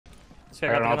I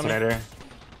got an alternator.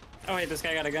 Oh wait, this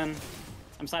guy got a gun.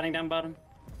 I'm sliding down bottom.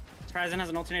 Horizon has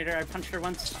an alternator. I punched her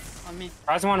once on me.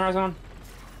 Horizon one.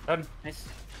 Good. Nice.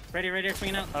 Right,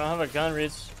 swinging out. I don't have a gun,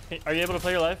 Reeds. Are you able to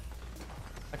play your life?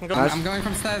 I can go. Nice. I'm going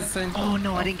from stairs soon. Oh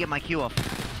no, I didn't get my Q off.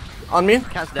 On me.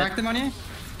 Cat's dead. Cracked him on you.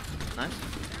 Nice.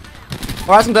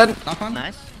 Horizon dead. Knock one.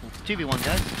 Nice. 2v1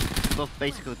 guys. Both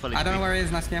basically fully. I don't know where he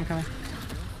is. Nice game coming.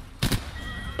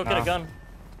 Go get a gun.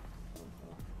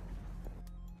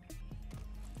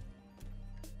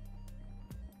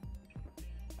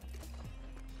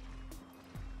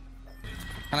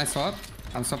 Can I swap?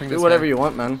 I'm swapping this Do whatever way. you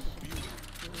want, man.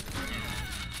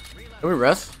 Can we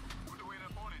rest?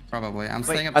 Probably. I'm Wait,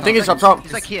 staying up I top. think he's up top.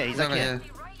 He's like here. He's like over here.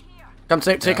 Come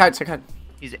take height, take height.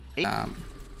 He's 8. I'm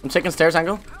taking stairs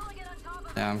angle.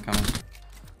 Yeah, I'm coming.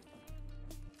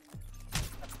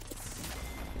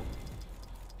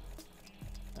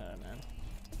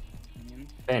 Man.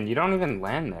 Ben, you don't even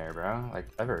land there, bro. Like,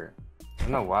 ever. I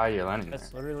don't know why you're landing there.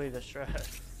 That's literally the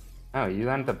strat. No, you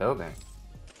land the building.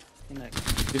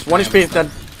 He's 1 HP dead.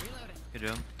 Good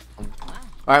job.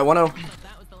 Alright, 1-0.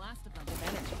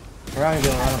 We're only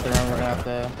gonna run up the room, we're gonna have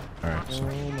to... Alright, so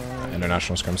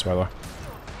international scrims by the way.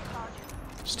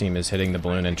 This team is hitting the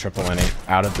balloon and triple N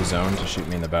out of the zone to shoot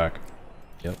me in the back.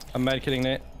 Yep. I'm medkitting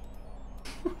Nate.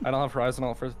 I don't have Horizon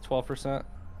ult for 12%.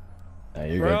 Yeah,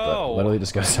 you're good, but literally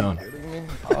just go zone.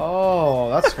 Oh,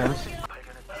 that's scrims.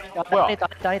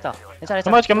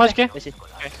 맞을게, 맞을게.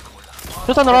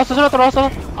 수탄 들어왔어, 들어왔어.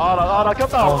 나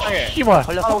꼈다, 옥상에. 씨발.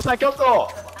 옥상에 꼈어.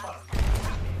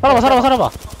 살아봐.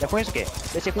 내가 공해줄게.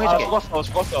 내가 죽었어.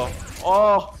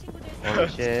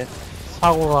 쉣.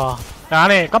 사고가. 야,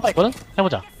 안에 깜빡 있거든?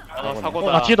 해보자.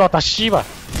 사고다. 나 뒤에도 왔다, 씨발.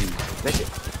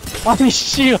 아니,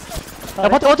 씨. 야,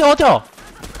 버텨.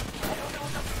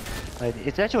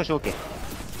 이제 짤치고 죽을게.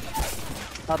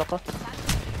 하나 더 컷.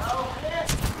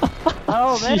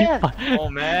 씨발. 오,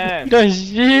 맨. 이런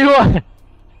씨발.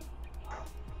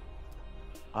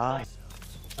 아.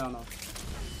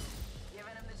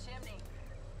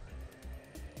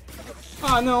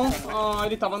 Ah, não. Ah,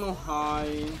 ele tava no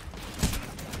high.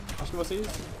 Acho que vocês...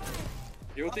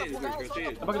 Eu tenho. Dá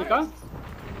pra clicar?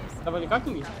 Dá pra clicar,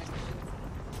 King?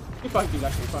 E corre, King,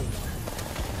 acho que corre.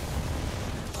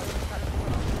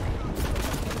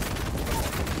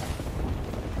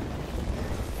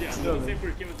 Não sei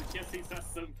porquê, mas eu tinha a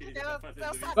sensação que ele ia fazer.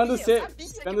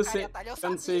 Quando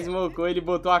você smocou, ele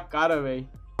botou a cara, velho.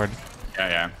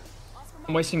 Yeah.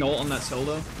 I'm wasting ult on that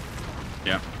solo.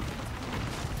 Yeah.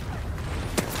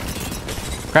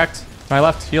 Cracked. My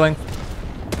left, healing.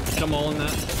 Hit them all in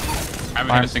that. I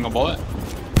haven't hit a single bullet.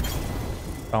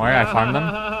 Don't worry, I farmed them.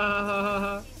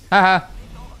 Haha.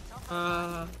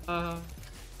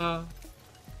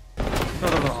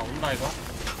 없나, 이거?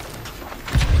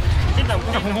 일단,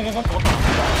 공.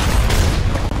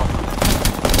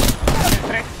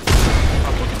 트랙.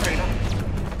 트랙이다.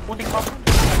 오딩 컵.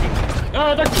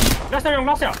 야, 라스야, 형,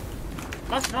 라스야.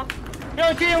 라스.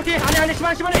 야, 뒤에. 아니,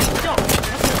 시발해. 뛰어.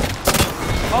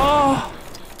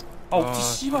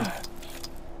 씨발.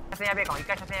 차선 야배강,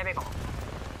 이까 차선 야배강.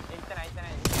 있잖아.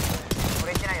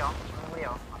 우리 있잖아요.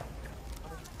 우리요.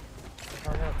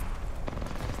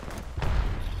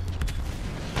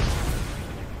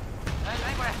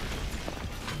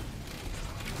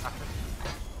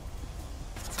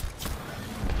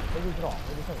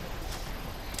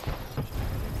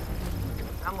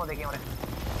 한번 되게 오래.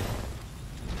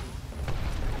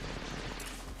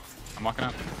 I'm walking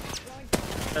up.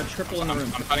 Triple in the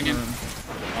room. I'm cutting in.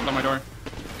 One's on my door.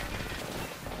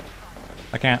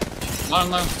 I can't.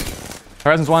 Low.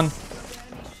 Horizon's 1.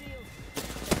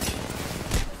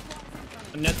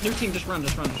 New team, just run.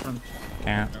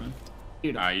 Can't.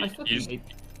 Dude, I fucking hate...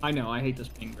 I know, I hate this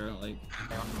ping, bro. Like...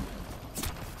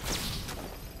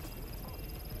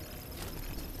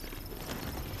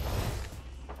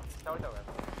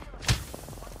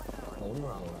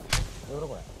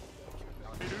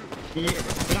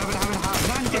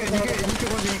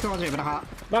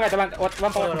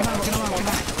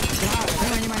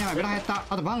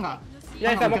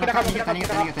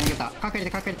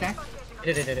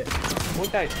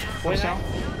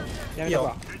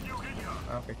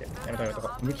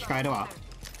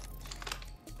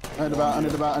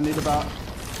 I need about.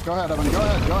 Go ahead, Evan. Go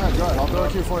ahead. I'll throw a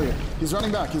Q for you. He's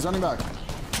running back.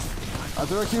 I'll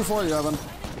throw a Q for you, Evan.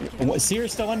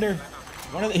 Seer's still under.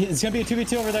 It's gonna be a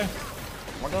 2v2 over there.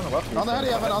 On the heady,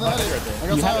 Evan. On the heady.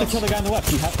 You have to kill the guy on the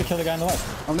left.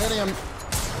 I'm nading him.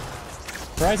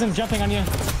 Horizon jumping on you.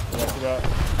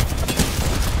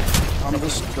 I'm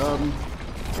just I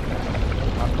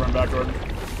have to run backward.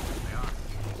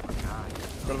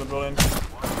 Go to the building.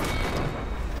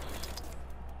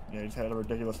 Yeah, he just had a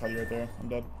ridiculous heady right there. I'm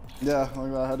dead. Yeah,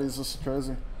 like that heady's just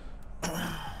crazy.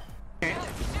 Okay.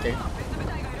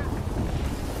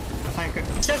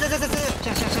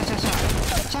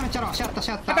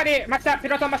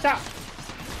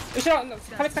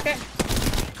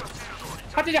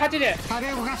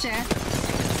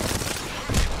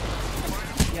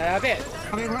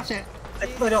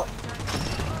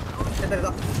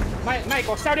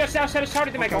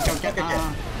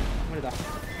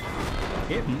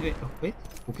 I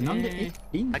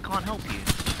can't help you.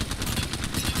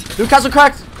 Dude, castle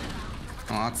cracked.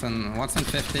 Watson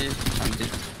 50.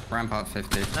 And Rampart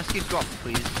 50. Let's get dropped,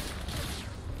 please.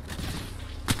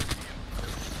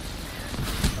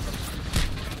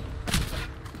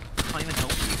 Can't even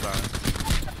help you, bro.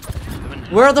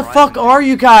 Where the fuck are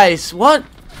you guys? What?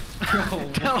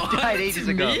 Died ages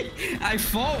ago. Me? I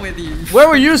fought with you. Where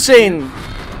were you saying?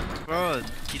 Bro,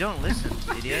 you don't listen,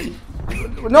 idiot.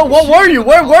 No, what were you?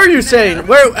 Where were you saying?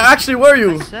 Where actually were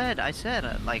you? I said,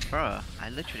 like, bro, I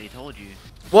literally told you.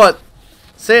 What?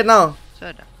 Say it now.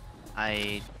 Said,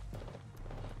 I.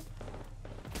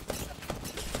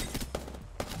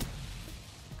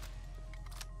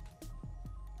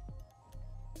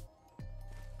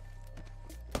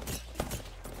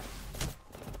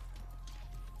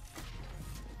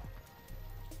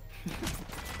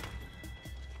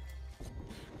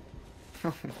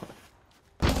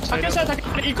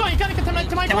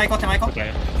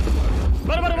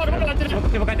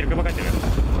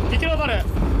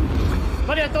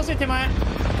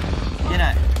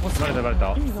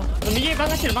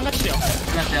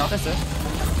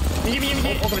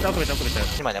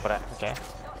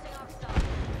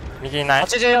右いない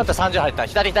84と30入った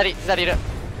左いる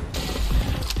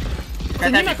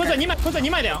2枚こいつ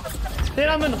2枚だよ。テー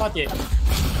ラームーンのパーティー。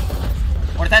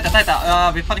俺耐えた。あ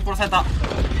あ、別派に殺された。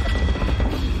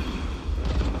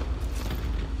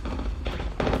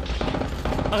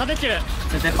上がってきてる。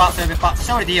それ別派。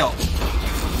勝利でいいよ。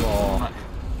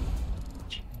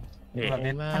今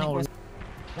別派に殺す。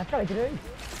やったらいける？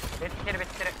別来てる。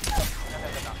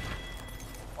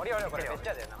降りよこれ別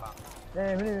やでなんか。無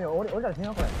理俺ら死ぬ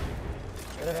よこれ。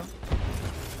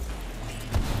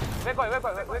上来い。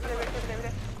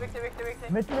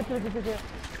めっちゃ。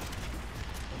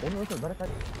俺の後ろ誰かい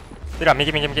る？いら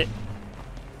右。い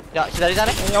や左だ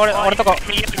ね。俺とこ。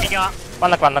右は。ワ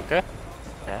ンナック。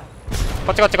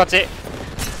こっち。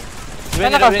上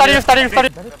なんか2人いる。また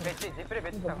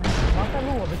ロ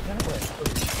ーは別だねこれ。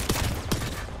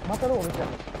またローは別だね。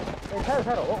耐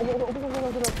えろ。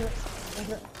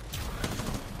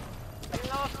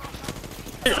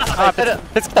あ、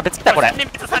別来たこれ。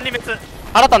3人別。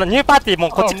あなたのニューパーティーもう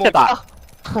こっち来てた。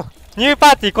ニューパ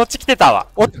ーティーこっち来てたわ。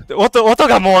音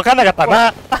がもう分かんなかった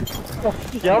な。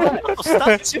やばい。スタ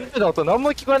ッチューの音何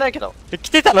も聞こえないけど。来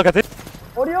てたのが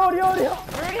おりよ。無理や。無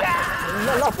理や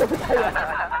ろ。